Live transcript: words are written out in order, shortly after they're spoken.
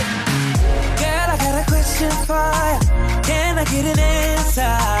fire. Can I get an answer?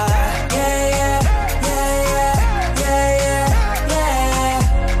 Yeah, yeah, yeah, yeah, yeah, yeah.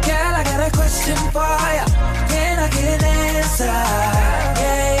 Girl, I got a question for ya. Can I get an answer?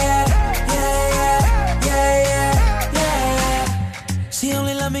 Yeah, yeah, yeah, yeah, yeah, yeah. She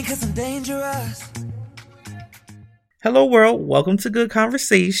only love me 'cause I'm dangerous. Hello, world. Welcome to Good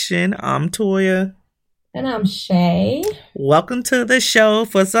Conversation. I'm Toya. And I'm Shay. Welcome to the show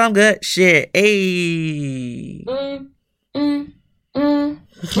for some good shit. Hey.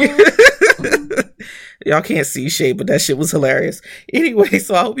 Y'all can't see Shay, but that shit was hilarious. Anyway,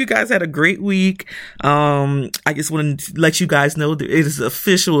 so I hope you guys had a great week. I just want to let you guys know that it is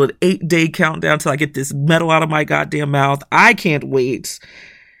official, an 8-day countdown till I get this metal out of my goddamn mouth. I can't wait.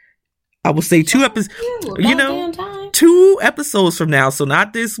 I will say 2 episodes, 2 episodes from now. So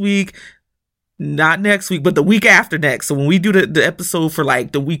not this week, not next week, but the week after next. So when we do the episode for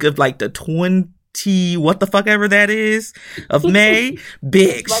like the week of like the 20, what the fuck ever that is, of May,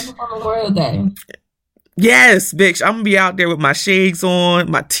 bitch. Right before Memorial Day. Yes, bitch. I'm gonna be out there with my shades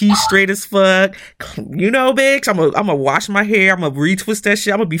on, my teeth straight as fuck. You know, bitch. I'm gonna wash my hair. I'm gonna retwist that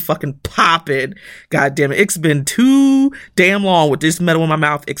shit. I'm gonna be fucking popping. God damn it. It's been too damn long with this metal in my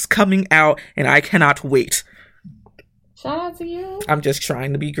mouth. It's coming out and I cannot wait. Shout out to you. I'm just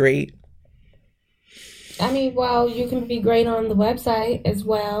trying to be great. I mean, well, you can be great on the website as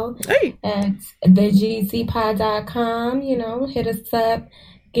well. Hey. At thegcpod.com. You know, hit us up.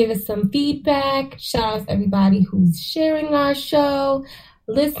 Give us some feedback. Shout out to everybody who's sharing our show,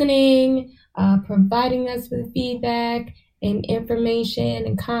 listening, providing us with feedback and information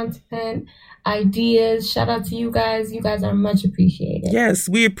and content, ideas. Shout out to you guys. You guys are much appreciated. Yes,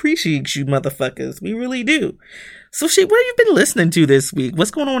 we appreciate you motherfuckers. We really do. So, shit, what have you been listening to this week?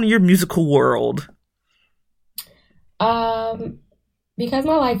 What's going on in your musical world? Because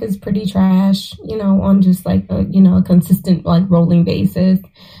my life is pretty trash, you know, on just like a consistent like rolling basis.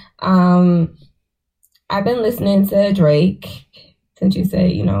 I've been listening to Drake. Since you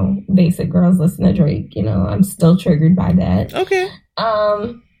say, you know, basic girls listen to Drake, you know, I'm still triggered by that. Okay.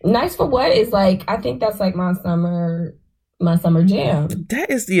 Nice for What is like, I think that's like my summer jam.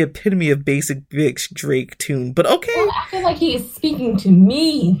 That is the epitome of basic bitch Drake tune, but okay. Well, I feel like he is speaking to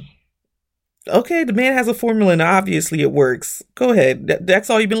me. Okay, the man has a formula and obviously it works. Go ahead. That's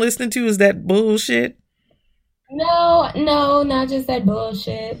all you've been listening to is that bullshit? No, not just that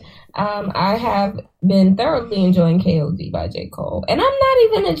bullshit. I have been thoroughly enjoying KOD by J. Cole. And I'm not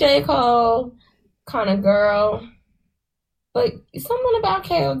even a J. Cole kind of girl. But something about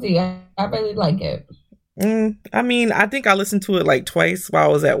KOD, I really like it. I mean, I think I listened to it like twice while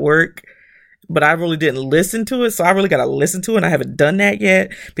I was at work. But I really didn't listen to it, so I really got to listen to it, and I haven't done that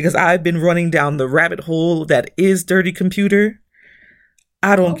yet, because I've been running down the rabbit hole that is Dirty Computer.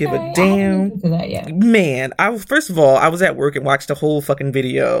 I don't give a damn. I haven't listened to that yet. Man, first of all, I was at work and watched the whole fucking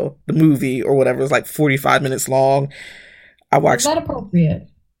video, the movie, or whatever. It was like 45 minutes long. I watched... Is that appropriate?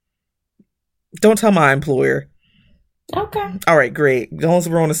 Don't tell my employer. Okay. All right, great. As long as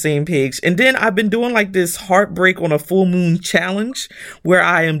we're on the same page. And then I've been doing like this Heartbreak on a Full Moon challenge where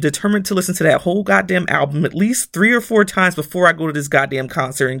I am determined to listen to that whole goddamn album at least 3 or 4 times before I go to this goddamn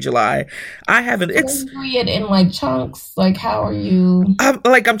concert in July. I haven't... You read it in like chunks? Like, how are you...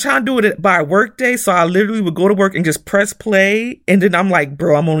 I'm trying to do it by work day, so I literally would go to work and just press play, and then I'm like,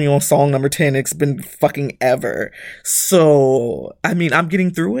 bro, I'm only on song number 10. It's been fucking ever. So, I mean, I'm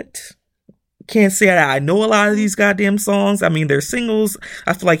getting through it. Can't say that I know a lot of these goddamn songs. I mean, they're singles.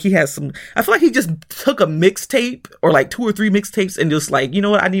 I feel like he just took a mixtape or like 2 or 3 mixtapes and just like, you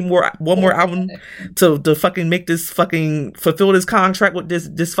know what? I need one more album to fucking make this fucking fulfill this contract with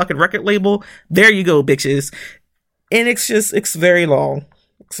this fucking record label. There you go, bitches. And it's very long.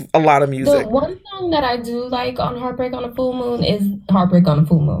 It's a lot of music. The one song that I do like on Heartbreak on a Full Moon is Heartbreak on a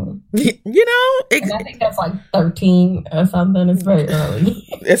Full Moon. You know, I think that's like 13 or something. It's very early.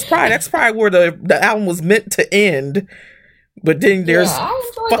 That's probably where the album was meant to end. But then there's I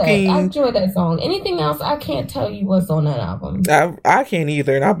enjoy that song. Anything else, I can't tell you what's on that album. I can't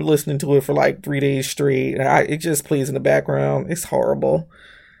either, and I've been listening to it for like 3 days straight. It just plays in the background. It's horrible.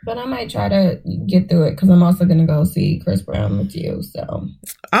 But I might try to get through it because I'm also going to go see Chris Brown with you. So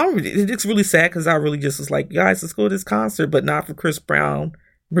it's really sad because I really just was like, guys, let's go to this concert, but not for Chris Brown.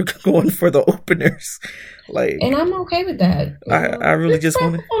 We're going for the openers. And I'm okay with that. I really just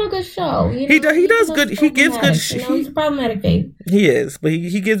want to on a good show. He does good. He gives good. He's a problematic babe. He is, but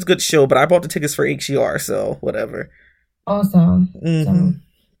he gives good show. But I bought the tickets for HER, so whatever. Awesome. Mm-hmm.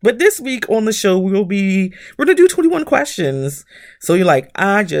 But this week on the show, we're gonna do 21 questions. So you're like,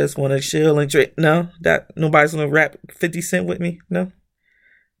 I just want to chill and drink. No, that nobody's gonna rap 50 Cent with me. No.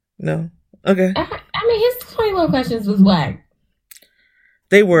 Okay. I I mean, his 21 questions was whack.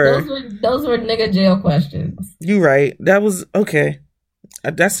 They were. Those were nigga jail questions. You right. That was okay.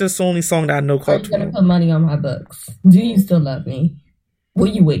 That's just the only song that I know Are called you gonna put money on my books? Do you still love me? Will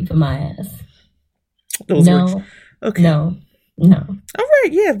you wait for my ass? No. Okay. No. All right.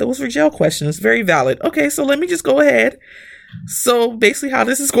 Yeah, those were jail questions. Very valid. Okay, so let me just go ahead. So basically how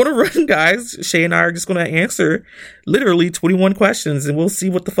this is going to run, guys, Shay and I are just going to answer literally 21 questions, and we'll see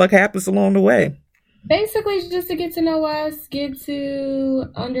what the fuck happens along the way. Basically, just to get to know us, get to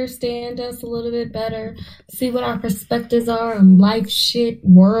understand us a little bit better, see what our perspectives are on life shit,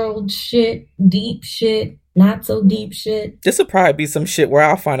 world shit, deep shit, not so deep shit. This will probably be some shit where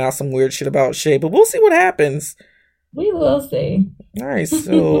I'll find out some weird shit about Shay, but we'll see what happens. We will see. All right,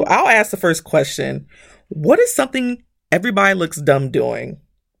 so I'll ask the first question. What is something everybody looks dumb doing?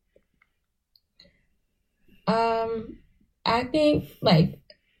 I think, like,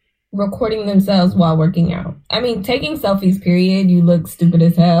 recording themselves while working out. I mean, taking selfies, period. You look stupid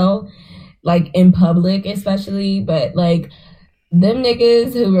as hell, like, in public especially, but, like, them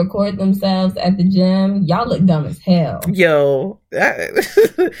niggas who record themselves at the gym, y'all look dumb as hell. Yo, I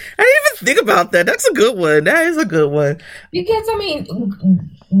didn't even think about that. That's a good one. That is a good one. Because, I mean,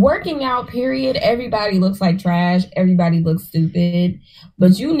 working out, period, everybody looks like trash. Everybody looks stupid.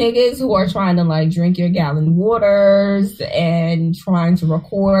 But you niggas who are trying to, like, drink your gallon waters and trying to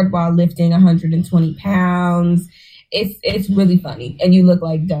record while lifting 120 pounds, it's really funny. And you look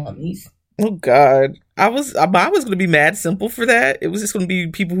like dummies. Oh, God. I was going to be mad simple for that. It was just going to be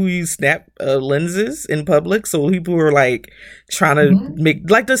people who use snap lenses in public. So people who are like trying to make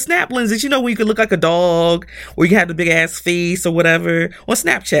like the snap lenses, you know, where you could look like a dog or you can have the big ass face or whatever on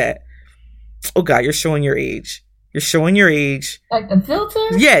Snapchat. Oh, God, you're showing your age. You're showing your age. Like the filter?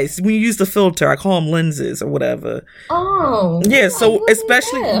 Yes, when you use the filter, I call them lenses or whatever. Oh. Yeah, so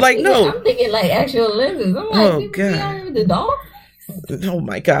especially like, no. I'm thinking like actual lenses. I'm like, oh, God. The dog? Oh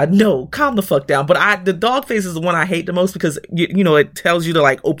my God, no, calm the fuck down. But the dog face is the one I hate the most because, you know, it tells you to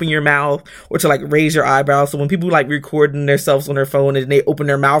like open your mouth or to like raise your eyebrows. So when people like recording themselves on their phone and they open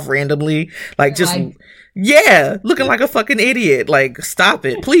their mouth randomly, like just, yeah, looking like a fucking idiot. Like, stop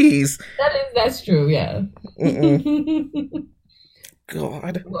it, please. That's true, yeah.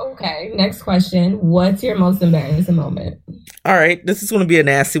 God. Okay, next question. What's your most embarrassing moment? All right, this is going to be a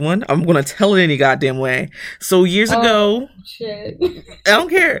nasty one. I'm going to tell it any goddamn way. So years ago, shit. I don't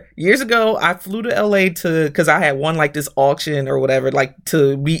care. Years ago, I flew to LA because I had won like this auction or whatever, like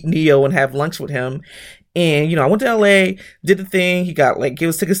to meet Neo and have lunch with him. And, you know, I went to LA, did the thing. He got like, gave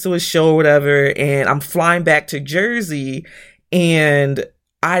us tickets to his show or whatever. And I'm flying back to Jersey and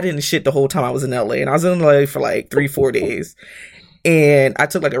I didn't shit the whole time I was in LA. And I was in LA for like 3-4 days. And I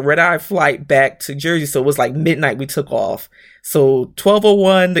took like a red-eye flight back to Jersey. So it was like midnight we took off. So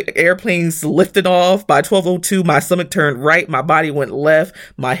 12:01, the airplanes lifted off. By 12:02, my stomach turned right. My body went left.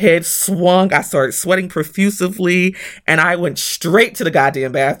 My head swung. I started sweating profusively. And I went straight to the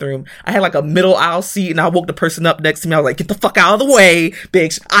goddamn bathroom. I had like a middle aisle seat and I woke the person up next to me. I was like, get the fuck out of the way,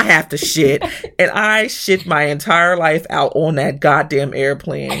 bitch. I have to shit. And I shit my entire life out on that goddamn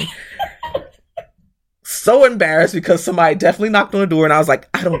airplane. So embarrassed because somebody definitely knocked on the door and I was like,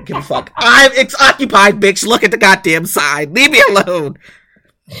 I don't give a fuck. It's occupied, bitch. Look at the goddamn side. Leave me alone.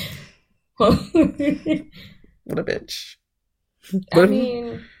 What a bitch. I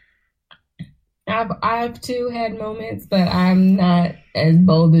mean, I've too had moments, but I'm not as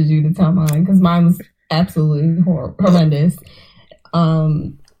bold as you to tell mine because mine was absolutely horrendous.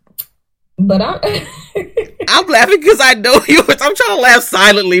 But I'm laughing because I know yours. I'm trying to laugh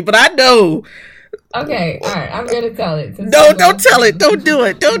silently, but I know. Okay, all right, I'm gonna tell it. No, don't tell it. Don't do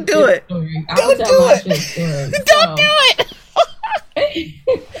it. Don't do it. Don't do it. Don't do it.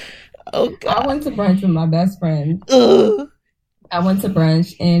 Oh, God. I went to brunch with my best friend. I went to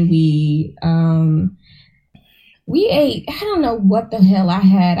brunch and we ate, I don't know what the hell I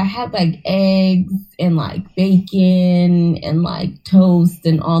had. I had like eggs and like bacon and like toast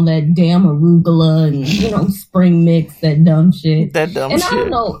and all that damn arugula and, you know, spring mix, that dumb shit. And I don't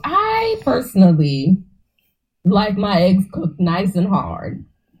know, I personally like my eggs cooked nice and hard.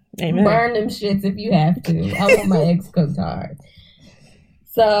 Amen. Burn them shits if you have to. I want my eggs cooked hard.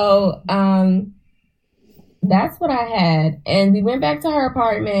 So, that's what I had. And we went back to her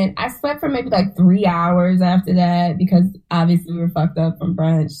apartment. I slept for maybe like 3 hours after that because obviously we were fucked up from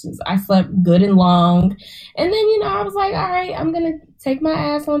brunch. So I slept good and long. And then, you know, I was like, all right, I'm going to take my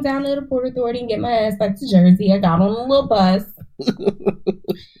ass on down to the Port Authority and get my ass back to Jersey. I got on a little bus.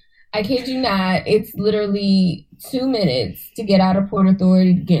 I kid you not. It's literally 2 minutes to get out of Port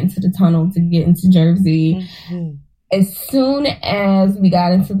Authority to get into the tunnel to get into Jersey. Mm-hmm. as soon as we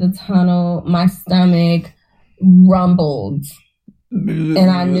got into the tunnel, my stomach rumbled. And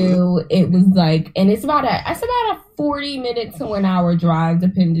I knew it was like, and it's about a 40-minute to an hour drive,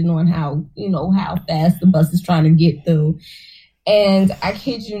 depending on how fast the bus is trying to get through. And I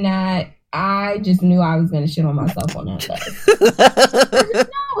kid you not, I just knew I was going to shit on myself on that bus. I just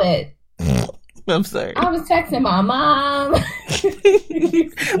know it. I'm sorry. I was texting my mom.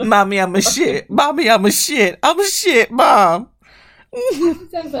 Mommy, I'm a shit. Mommy, I'm a shit. I'm a shit, Mom. I was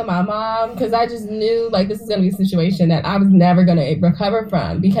texting my mom because I just knew like this is going to be a situation that I was never going to recover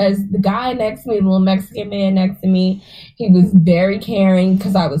from, because the guy next to me, the little Mexican man next to me, he was very caring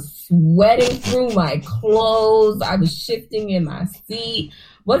because I was sweating through my clothes. I was shifting in my seat.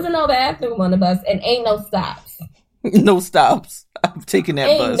 Wasn't no bathroom on the bus, and ain't no stops. No stops. I'm taking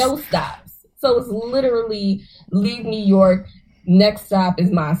that bus. Ain't no stops. So it's literally leave New York. Next stop is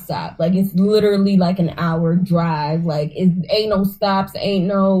my stop. Like, it's literally like an hour drive. Like, it ain't no stops, ain't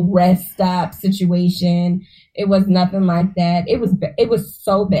no rest stop situation. It was nothing like that. It was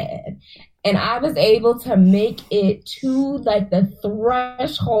so bad. And I was able to make it to like the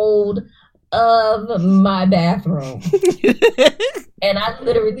threshold of my bathroom. And I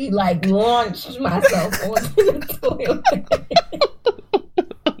literally like launched myself onto the toilet.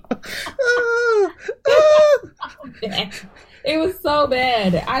 It was so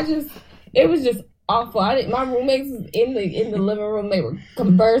bad. It was just awful. My roommates was in the living room. They were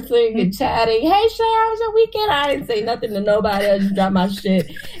conversing and chatting. Hey, Shay, how was your weekend? I didn't say nothing to nobody. I just dropped my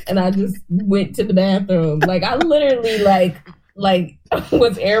shit and I just went to the bathroom. Like, I literally like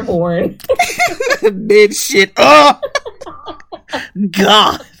was airborne. Mid shit. Oh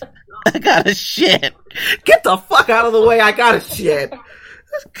God, I gotta shit. Get the fuck out of the way. I gotta shit.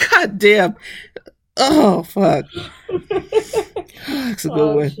 God damn. Oh fuck. It's a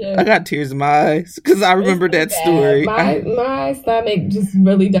good one. Shit. I got tears in my eyes because I remember that story. My stomach just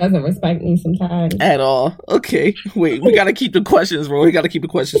really doesn't respect me sometimes. At all. Okay. Wait, we gotta keep the questions rolling.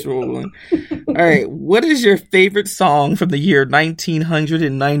 All right. What is your favorite song from the year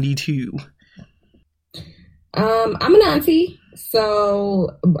 1992? I'm an auntie, so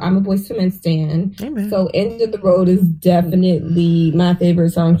I'm a Boyz II Men stan. Amen. So End of the Road is definitely my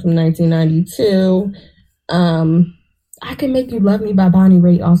favorite song from 1992. I Can Make You Love Me by Bonnie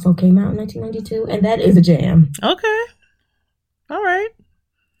Raitt also came out in 1992, and that is a jam. Okay. All right.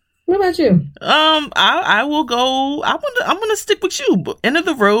 What about you? I will go. I'm gonna stick with you. End of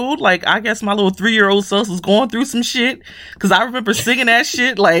the Road. Like, I guess my little 3-year-old self was going through some shit because I remember singing that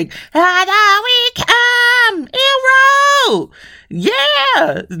shit. Like, how we come in road.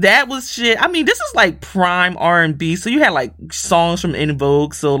 Yeah, that was shit. I mean, this is like prime R&B. So you had like songs from En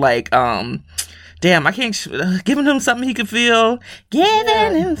Vogue. So like, damn, I can't. Giving him something he could feel.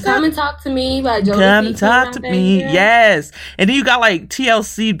 Giving him something. Come and Talk to Me by Joe. Come and Talk to Me. Yes. And then you got like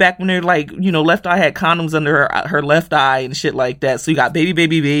TLC back when they're like, Left Eye had condoms under her left eye and shit like that. So you got Baby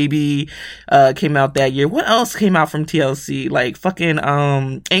Baby Baby came out that year. What else came out from TLC? Like fucking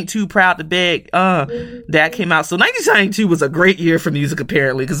Ain't Too Proud to Beg. That came out. So 1992 was a great year for music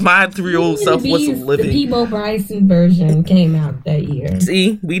apparently, because my 3-year-old self wasn't living. The Peabo Bryson version came out that year.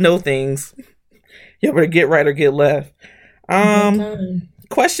 See, we know things. You better get right or get left.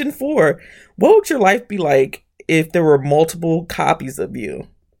 Question 4. What would your life be like if there were multiple copies of you?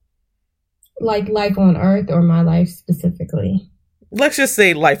 Like Life on Earth, or my life specifically? Let's just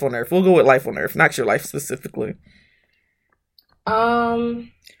say Life on Earth. We'll go with Life on Earth, not your life specifically. So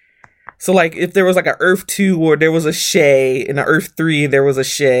like if there was like an Earth 2 or there was a Shay, and an Earth 3 there was a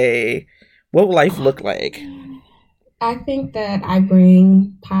Shay, what would life look like? I think that I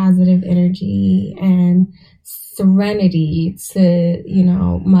bring positive energy and serenity to,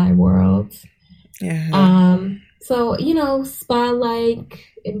 my world. Yeah. So, spotlight,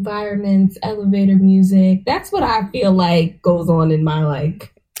 environments, elevator music. That's what I feel like goes on in my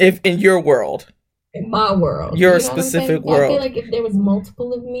if in your world. In my world. Your specific world. I feel like if there was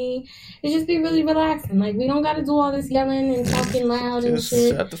multiple of me, it'd just be really relaxing. Like, we don't got to do all this yelling and talking loud and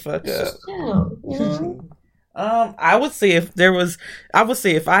shit. Shut the fuck up. Just chill, I would say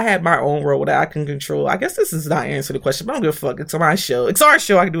if I had my own world that I can control. I guess this is not answering the question, but I don't give a fuck. It's my show. It's our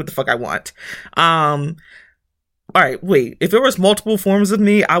show. I can do what the fuck I want. All right, wait. If there was multiple forms of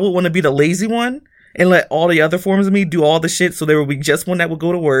me, I would want to be the lazy one and let all the other forms of me do all the shit. So there would be just one that would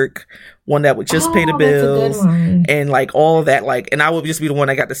go to work, one that would just pay the bills, and like all of that. Like, and I would just be the one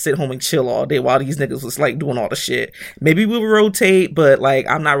that got to sit home and chill all day while these niggas was like doing all the shit. Maybe we would rotate, but like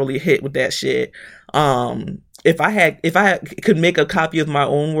I'm not really hit with that shit. If I could make a copy of my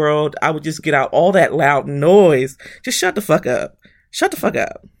own world, I would just get out all that loud noise. Just shut the fuck up. Shut the fuck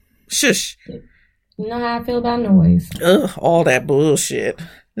up. Shush. You know how I feel about noise. Ugh, all that bullshit.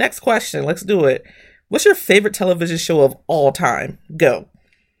 Next question. Let's do it. What's your favorite television show of all time? Go.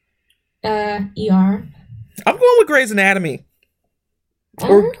 ER. I'm going with Grey's Anatomy.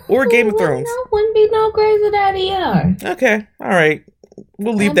 Or Game of Thrones. No, wouldn't be no crazy that ER. Okay. All right.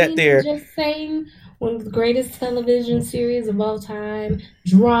 We'll leave that there. Just saying, one of the greatest television series of all time.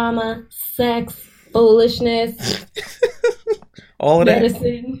 Drama, sex, foolishness. All of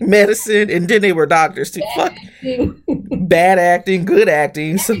medicine, and then they were doctors too. Fuck. Bad acting, good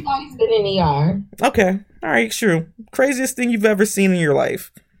acting. Everybody's been in ER. Okay. All right, true. Craziest thing you've ever seen in your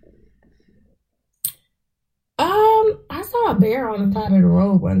life? I saw a bear on the side of the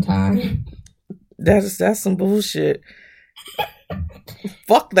road one time. That's some bullshit.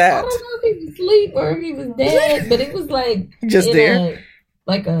 Fuck that. I don't know if he was asleep or if he was dead, but it was like just there.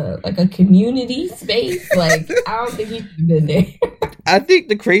 Like a community space. Like, I don't think he should have been there. I think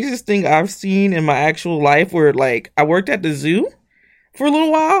the craziest thing I've seen in my actual life where, like, I worked at the zoo for a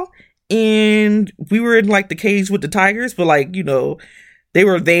little while, and we were in, like, the cage with the tigers, but, like, you know, they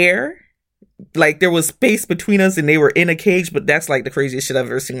were there. Like, there was space between us, and they were in a cage, but that's, like, the craziest shit I've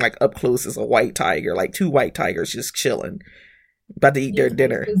ever seen, like, up close is a white tiger. Like, 2 white tigers just chilling, about to eat their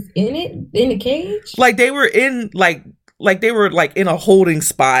dinner. Was in the cage? Like, they were in, like they were like in a holding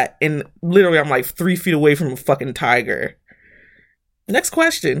spot, and literally I'm like 3 feet away from a fucking tiger. Next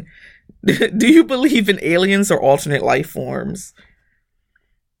question. Do you believe in aliens or alternate life forms?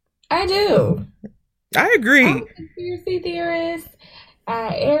 I do. I agree. I'm a conspiracy theorist.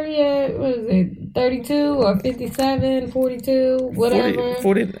 Area, what is it, 32 or 57, 42, whatever.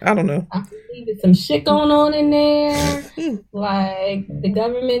 40, I don't know. I believe there's some shit going on in there. Like, the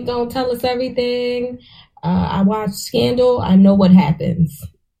government don't tell us everything. I watch Scandal. I know what happens.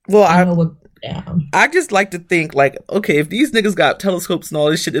 Well, I know what down. I just like to think, like, okay, if these niggas got telescopes and all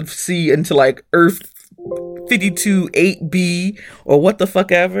this shit to see into, like, Earth 52 8B or what the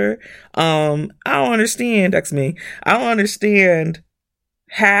fuck ever, I don't understand. That's me. I don't understand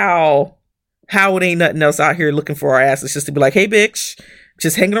how it ain't nothing else out here looking for our asses just to be like, hey, bitch,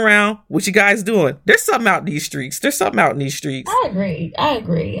 just hanging around. What you guys doing? There's something out in these streets. I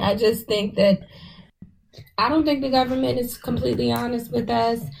agree. I just think that I don't think the government is completely honest with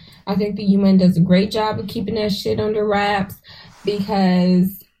us. I think the UN does a great job of keeping that shit under wraps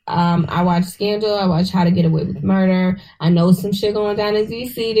because I watch Scandal. I watch How to Get Away with Murder. I know some shit going down in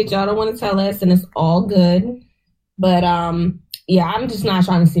DC that y'all don't want to tell us, and it's all good. But yeah, I'm just not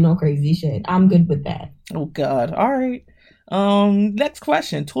trying to see no crazy shit. I'm good with that. Oh, God. All right. Next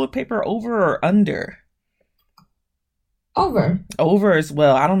question. Toilet paper over or under? Over as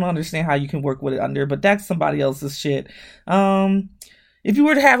well. I don't understand how you can work with it under, but that's somebody else's shit. If you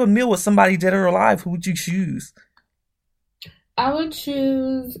were to have a meal with somebody dead or alive, who would you choose? I would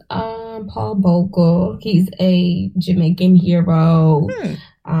choose Paul Bogle. He's a Jamaican hero.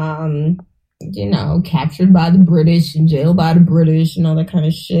 You know, captured by the British and jailed by the British and all that kind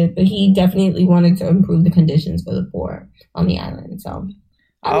of shit. But he definitely wanted to improve the conditions for the poor on the island. So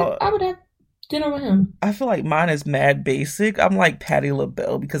I would have dinner with him. I feel like mine is mad basic. I'm like Patti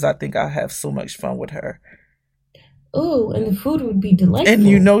LaBelle because I think I have so much fun with her. Ooh, and the food would be delightful. And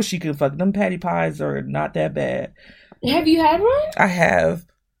you know she can fuck. Them patty pies are not that bad. Have you had one? I have.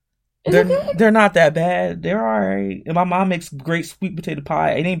 They're not that bad. They're all right. And my mom makes great sweet potato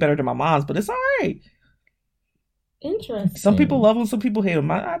pie. It ain't better than my mom's, but it's all right. Interesting. Some people love them, some people hate them.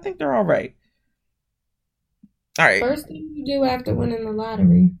 I think they're all right. All right. First thing you do after winning the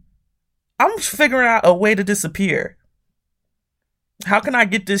lottery? I'm figuring out a way to disappear. How can I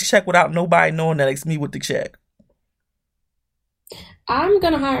get this check without nobody knowing that it's me with the check? I'm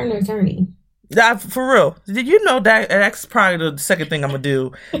going to hire an attorney. For real. Did you know that's probably the second thing I'm gonna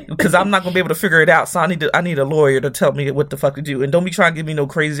do because I'm not gonna be able to figure it out. So I need a lawyer to tell me what the fuck to do. And don't be trying to give me no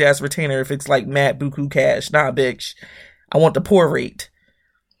crazy ass retainer if it's like mad buku cash. Nah, bitch. I want the poor rate.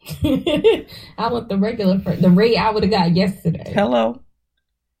 I want the rate I would have got yesterday. Hello.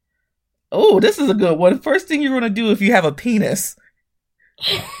 Oh, this is a good one. First thing you're gonna do if you have a penis.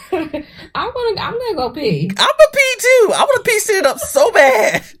 I'm gonna go pee. I'm gonna pee too. I want to pee sitting up so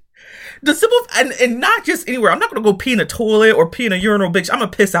bad. The simple, and not just anywhere. I'm not going to go pee in a toilet or pee in a urinal, bitch. I'm going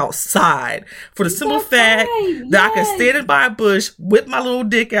to piss outside for the simple fact that I can stand by a bush, whip my little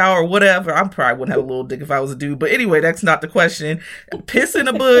dick out or whatever. I probably wouldn't have a little dick if I was a dude. But anyway, that's not the question. Piss in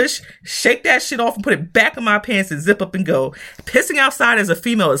a bush, shake that shit off and put it back in my pants and zip up and go. Pissing outside as a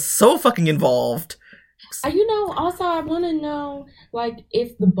female is so fucking involved. You know, also I want to know, like,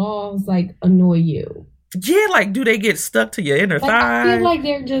 if the balls, like, annoy you. Yeah, like, do they get stuck to your inner thigh? I feel like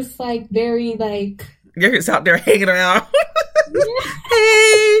they're just, like, very, like... They're just out there hanging around. Yeah.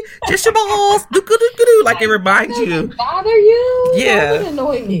 hey, just your balls, like it reminds you. Bother you? Yeah. That would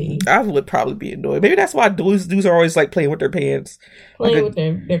annoy me. I would probably be annoyed. Maybe that's why those dudes are always like playing with their pants. Playing like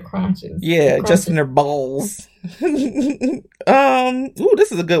with their crotches. Yeah, Their just in their balls. Ooh,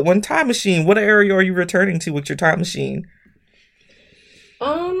 this is a good one. Time machine. What area are you returning to with your time machine?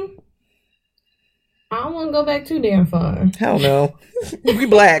 I don't want to go back too damn far. Hell no. We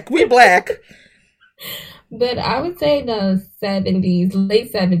black. But I would say the 70s,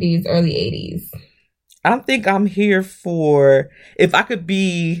 late 70s, early 80s. I think I'm here for, if I could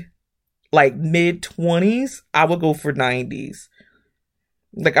be like mid 20s, I would go for 90s.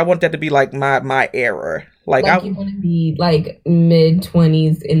 Like I want that to be like my era. Like you want to be like mid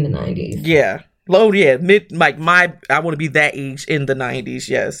 20s in the 90s. Yeah. Low, yeah. Mid, like I want to be that age in the 90s.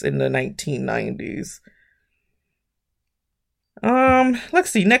 Yes, in the 1990s. Let's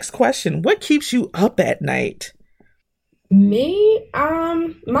see. Next question. What keeps you up at night? Me?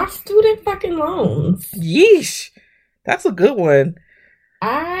 My student fucking loans. Yeesh. That's a good one.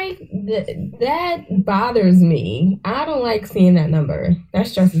 That bothers me. I don't like seeing that number. That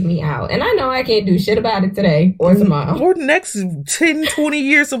stresses me out. And I know I can't do shit about it today or tomorrow. Or the next 10, 20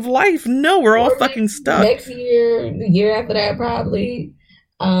 years of life. No, we're all fucking stuck. Next year, the year after that, probably.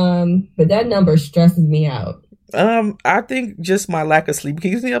 But that number stresses me out. I think just my lack of sleep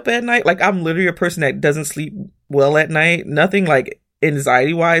keeps me up at night. Like I'm literally a person that doesn't sleep well at night. Nothing like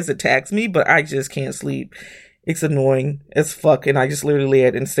anxiety wise attacks me, but I just can't sleep. It's annoying as fuck, and I just literally lay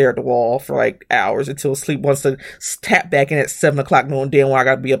and stare at the wall for like hours until sleep wants to tap back in at 7 o'clock, knowing damn well I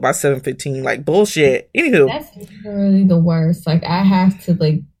gotta be up by 7:15. Like bullshit. Anywho, that's really the worst. Like I have to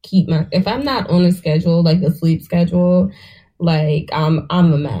like keep if I'm not on a schedule, like a sleep schedule, like I'm a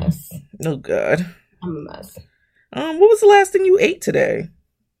mess. Oh god, I'm a mess. What was the last thing you ate today?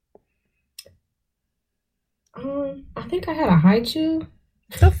 I think I had a haichu.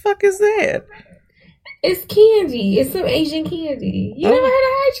 The fuck is that? It's candy. It's some Asian candy. You never had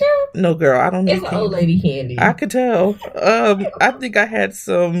a haichu? No, girl, I don't know. It's an old lady candy. I could tell. I think I had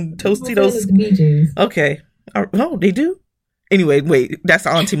some Tostitos. Okay. Oh, they do? Anyway, wait. That's the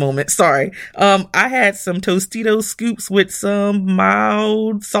auntie moment. Sorry. I had some Tostitos scoops with some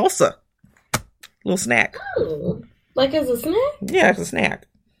mild salsa. Little snack. Oh, like as a snack? Yeah, it's a snack.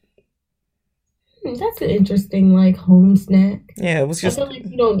 That's an interesting, like, home snack. Yeah, it was just. I feel like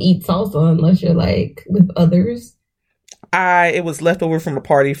you don't eat salsa unless you're like with others. It was left over from a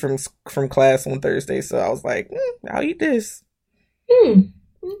party from class on Thursday, so I was like, I'll eat this.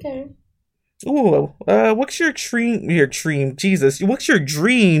 Okay. Ooh, what's your dream? Jesus, what's your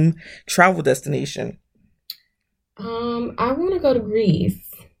dream travel destination? I want to go to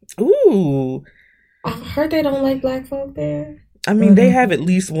Greece. Ooh. I've heard they don't like black folk there. I mean, they have at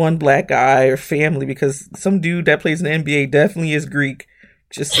least one black guy or family because some dude that plays in the NBA definitely is Greek.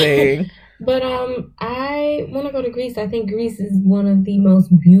 Just saying. But I want to go to Greece. I think Greece is one of the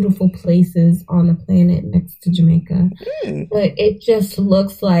most beautiful places on the planet next to Jamaica. But it just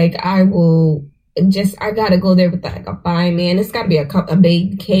looks like I got to go there with like a fine man. It's got to be a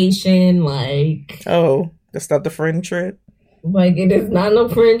vacation. Like, oh, that's not the friend trip? Like, it is not no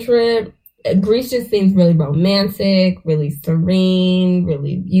friend trip. Greece just seems really romantic, really serene,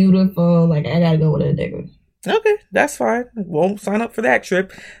 really beautiful. Like, I gotta go with a nigga. Okay, that's fine. Won't sign up for that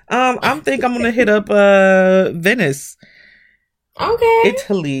trip. I'm gonna hit up Venice. Okay.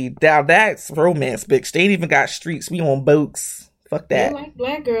 Italy. Now that's romance, bitch. They ain't even got streets. We on boats. Fuck that. They like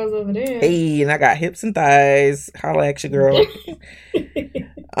black girls over there. Hey, and I got hips and thighs. Holla at your girl.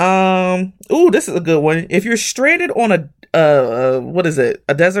 Ooh, this is a good one. If you're stranded on a what is it?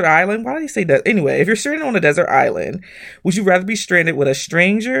 A desert island? Why did he say that? Anyway, if you're stranded on a desert island, would you rather be stranded with a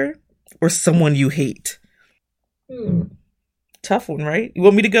stranger or someone you hate? Tough one, right? You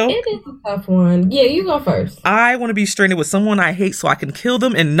want me to go? It is a tough one. Yeah, you go first. I want to be stranded with someone I hate so I can kill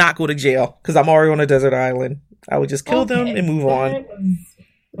them and not go to jail because I'm already on a desert island. I would just kill them and move on.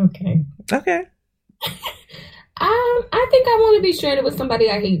 Okay. I think I want to be stranded with somebody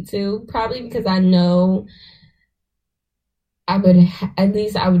I hate too. Probably because I know I would,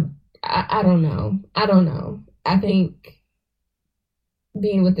 I don't know. I think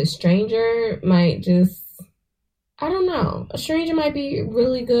being with a stranger might just, I don't know. A stranger might be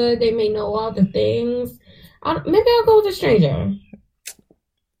really good. They may know all the things. Maybe I'll go with a stranger.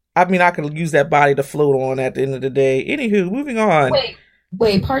 I mean, I could use that body to float on at the end of the day. Anywho, moving on.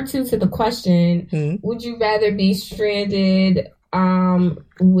 Wait, part 2 to the question. Would you rather be stranded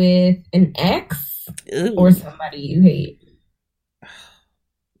with an ex or somebody you hate?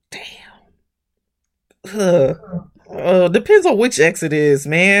 Damn. Depends on which ex it is,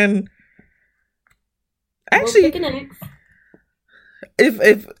 man. Actually, pick an ex.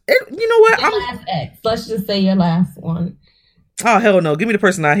 you know what? Your last ex. Let's just say your last one. Oh, hell no. Give me the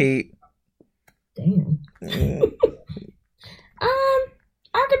person I hate. Damn.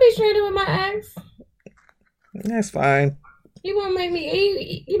 I could be stranded with my ex. That's fine. He won't make me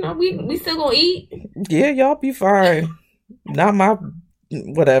eat. You know, we still gonna eat. Yeah, y'all be fine. Not my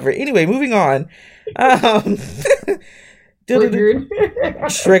whatever. Anyway, moving on. Triggered.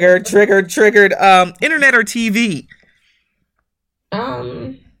 Triggered. Internet or TV?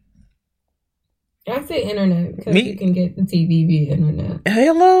 I say internet because you can get the TV via internet.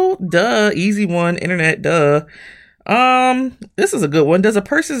 Hello, duh, easy one. Internet, duh. This is a good one. Does a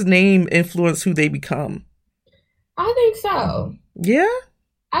person's name influence who they become? I think so. Yeah?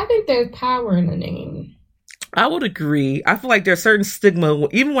 I think there's power in the name. I would agree. I feel like there's certain stigma,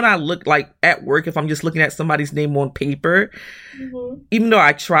 even when I look like at work, if I'm just looking at somebody's name on paper, even though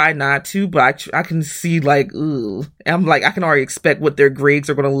I try not to, but I can see like, ooh, I'm like, I can already expect what their grades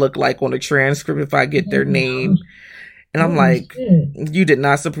are going to look like on the transcript if I get their name. And I'm like, shit. you did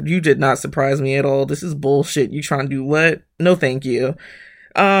not surprise me at all. This is bullshit. You trying to do what? No, thank you.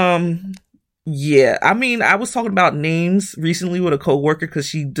 Yeah, I mean, I was talking about names recently with a coworker because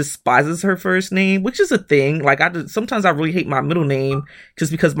she despises her first name, which is a thing. Like, sometimes I really hate my middle name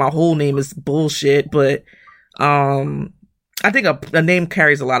just because my whole name is bullshit. But I think a name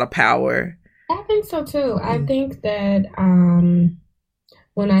carries a lot of power. I think so too. I think that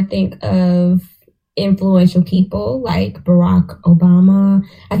when I think of influential people like Barack Obama,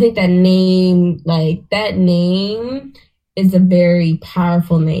 I think that name is a very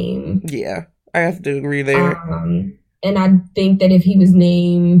powerful name. Yeah, I have to agree there. And I think that if he was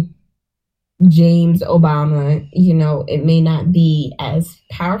named James Obama, you know, it may not be as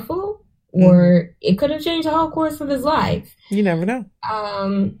powerful, or it could have changed the whole course of his life. You never know.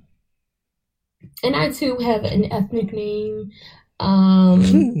 And I too have an ethnic name,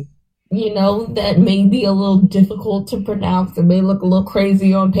 you know, that may be a little difficult to pronounce. It may look a little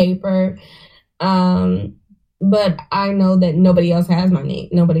crazy on paper. But I know that nobody else has my name.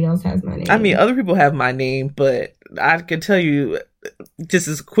 I mean, other people have my name, but I can tell you just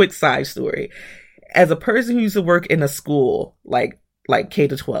as a quick side story. As a person who used to work in a school, like K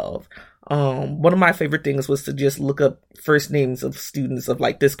to 12, one of my favorite things was to just look up first names of students of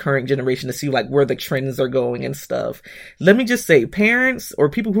like this current generation to see like where the trends are going and stuff. Let me just say, parents or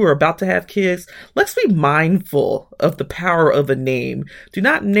people who are about to have kids, let's be mindful of the power of a name. Do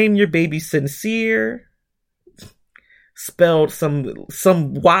not name your baby Sincere, spelled some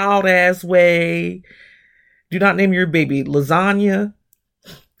wild ass way. Do not name your baby Lasagna,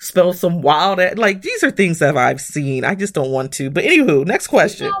 spelled some wild ass. Like, these are things that I've seen. I just don't want to. But anywho, next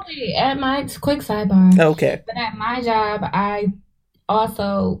question. At my quick sidebar. Okay. But at my job, I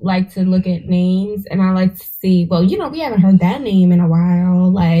also like to look at names, and I like to see. Well, you know, we haven't heard that name in a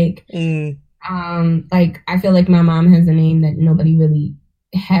while. Like, like I feel like my mom has a name that nobody really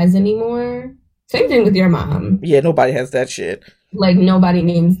has anymore. Same thing with your mom. Yeah, nobody has that shit. Like, nobody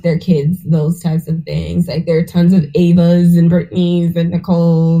names their kids those types of things. Like, there are tons of Avas and Brittany's and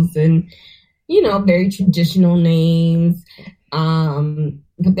Nicole's and, you know, very traditional names.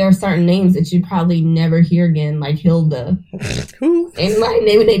 But there are certain names that you probably never hear again, like Hilda. Who? And like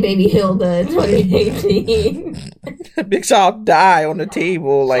naming their baby Hilda in 2018. Big child die on the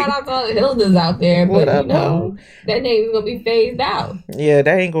table. Like, shout out to all the Hildas out there, but you know, that name's gonna be phased out. Yeah,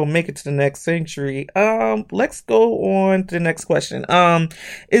 that ain't gonna make it to the next century. Let's go on to the next question.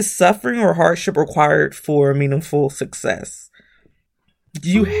 Is suffering or hardship required for meaningful success? Do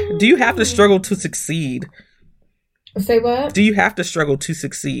you have to struggle to succeed? Say what? Do you have to struggle to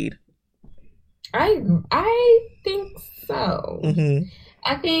succeed? I think so.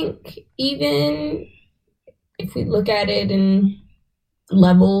 I think even if we look at it in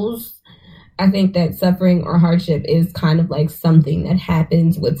levels, I think that suffering or hardship is kind of like something that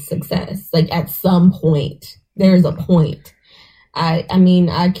happens with success. Like, at some point, there's a point. I mean,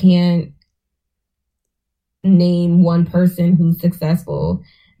 I can't name one person who's successful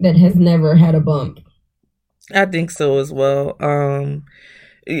that has never had a bump. I think so as well. And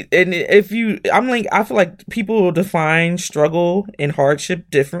I feel like people define struggle and hardship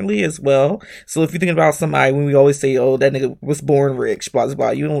differently as well. So if you think about somebody, when we always say, oh, that nigga was born rich, blah, blah, blah,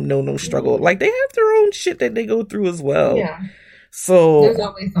 you don't know no struggle. Like, they have their own shit that they go through as well. Yeah. So there's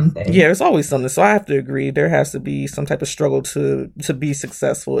always something. Yeah, there's always something. So I have to agree. There has to be some type of struggle to be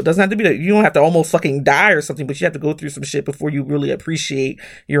successful. It doesn't have to be that you don't have to almost fucking die or something, but you have to go through some shit before you really appreciate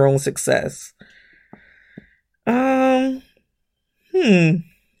your own success.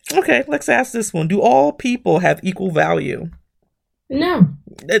 Okay, let's ask this one. Do all people have equal value? No.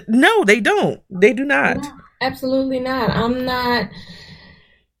 No, they don't. They do not. No, absolutely not. I'm not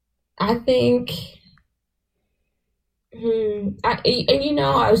I think,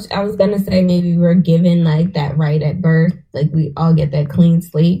 I was gonna say maybe we're given like that right at birth, like we all get that clean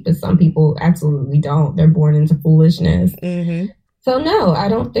slate, but some people absolutely don't. They're born into foolishness. Mm-hmm. So no, I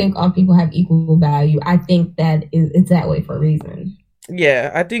don't think all people have equal value. I think that it's that way for a reason.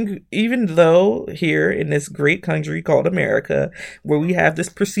 Yeah, I think even though here in this great country called America, where we have this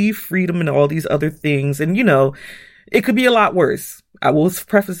perceived freedom and all these other things, and it could be a lot worse. I will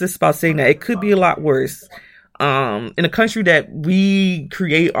preface this by saying that it could be a lot worse. In a country that we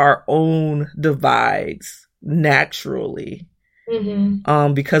create our own divides naturally,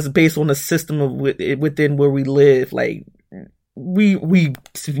 because based on the system of within where we live, like we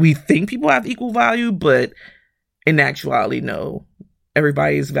think people have equal value, but in actuality, no.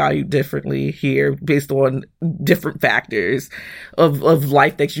 Everybody is valued differently here based on different factors of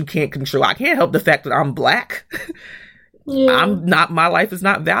life that you can't control. I can't help the fact that I'm Black. Yeah. My life is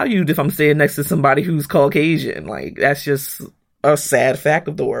not valued if I'm staying next to somebody who's Caucasian. Like, that's just a sad fact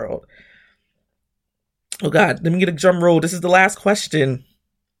of the world. Oh God, let me get a drum roll. This is the last question.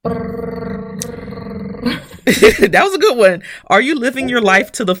 That was a good one. Are you living your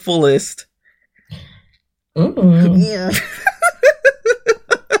life to the fullest? I don't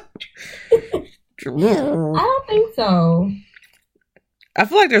think so. I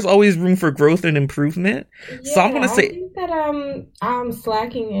feel like there's always room for growth and improvement. Yeah, so I'm going to say... I think that I'm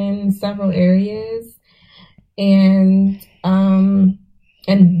slacking in several areas. And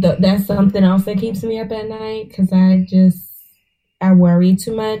that's something else that keeps me up at night, because I worry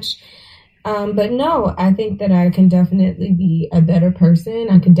too much. But no, I think that I can definitely be a better person.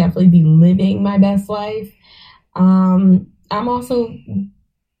 I can definitely be living my best life. I'm also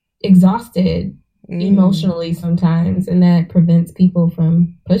exhausted emotionally sometimes, and that prevents people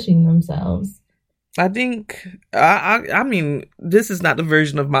from pushing themselves. I think, I mean, this is not the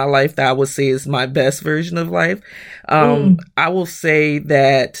version of my life that I would say is my best version of life. I will say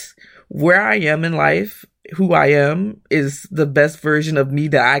that where I am in life, who I am, is the best version of me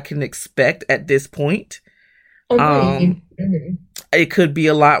that I can expect at this point. It could be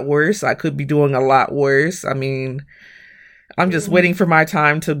a lot worse. I could be doing a lot worse. I mean, I'm just waiting for my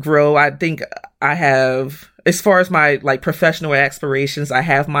time to grow. I think I have, as far as my professional aspirations, I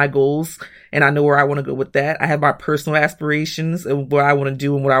have my goals and I know where I want to go with that. I have my personal aspirations and what I want to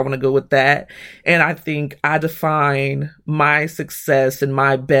do and where I want to go with that. And I think I define my success and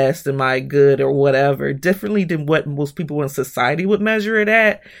my best and my good or whatever differently than what most people in society would measure it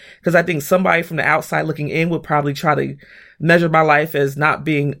at. Because I think somebody from the outside looking in would probably try to measure my life as not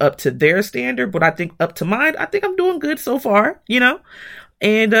being up to their standard, but I think up to mine, I think I'm doing good so far,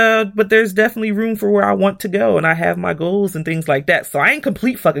 And, but there's definitely room for where I want to go, and I have my goals and things like that. So I ain't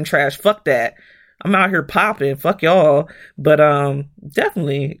complete fucking trash. Fuck that. I'm out here popping. Fuck y'all. But,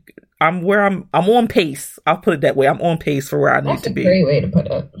 definitely I'm on pace. I'll put it that way. I'm on pace for where I need to be. That's a great way to put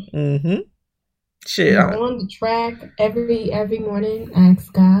it. Mm-hmm. Shit. You're on the track every morning. I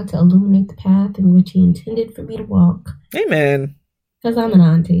ask God to illuminate the path in which He intended for me to walk. Amen. Because I'm an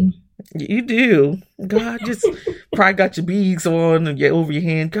auntie. You do. God, just probably got your beads on and get over your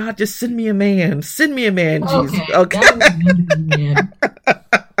hand. God, just send me a man. Send me a man, Jesus. Okay.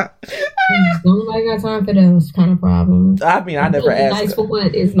 Nobody got time for those kind of problems. I mean, I never asked. Nice for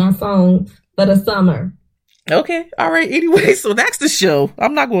What is my song for the summer. Okay. All right. Anyway, so that's the show.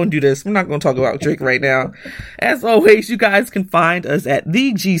 I'm not going to do this. I'm not going to talk about Drake right now. As always, you guys can find us at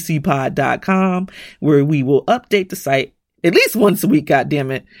thegcpod.com, where we will update the site at least once a week. God damn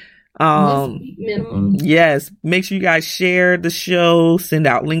it. Minimum. Yes, make sure you guys share the show, send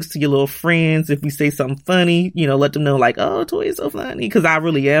out links to your little friends. If we say something funny, let them know oh, Toy is so funny, because I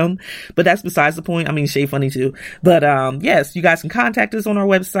really am. But that's besides the point. I mean, Shay funny too. But yes, you guys can contact us on our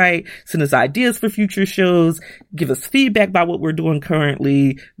website, send us ideas for future shows, give us feedback about what we're doing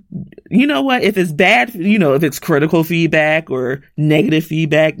currently. You know what? If it's bad, if it's critical feedback or negative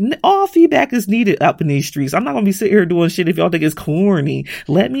feedback, all feedback is needed up in these streets. I'm not going to be sitting here doing shit if y'all think it's corny.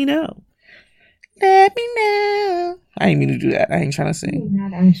 Let me know. Let me know. I ain't mean to do that. I ain't trying to sing.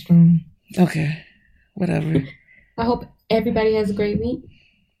 Not extra. Okay. Whatever. I hope everybody has a great week.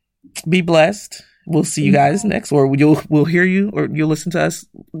 Be blessed. We'll see you guys next, or we'll hear you, or you'll listen to us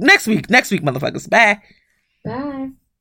next week. Next week, motherfuckers. Bye. Bye.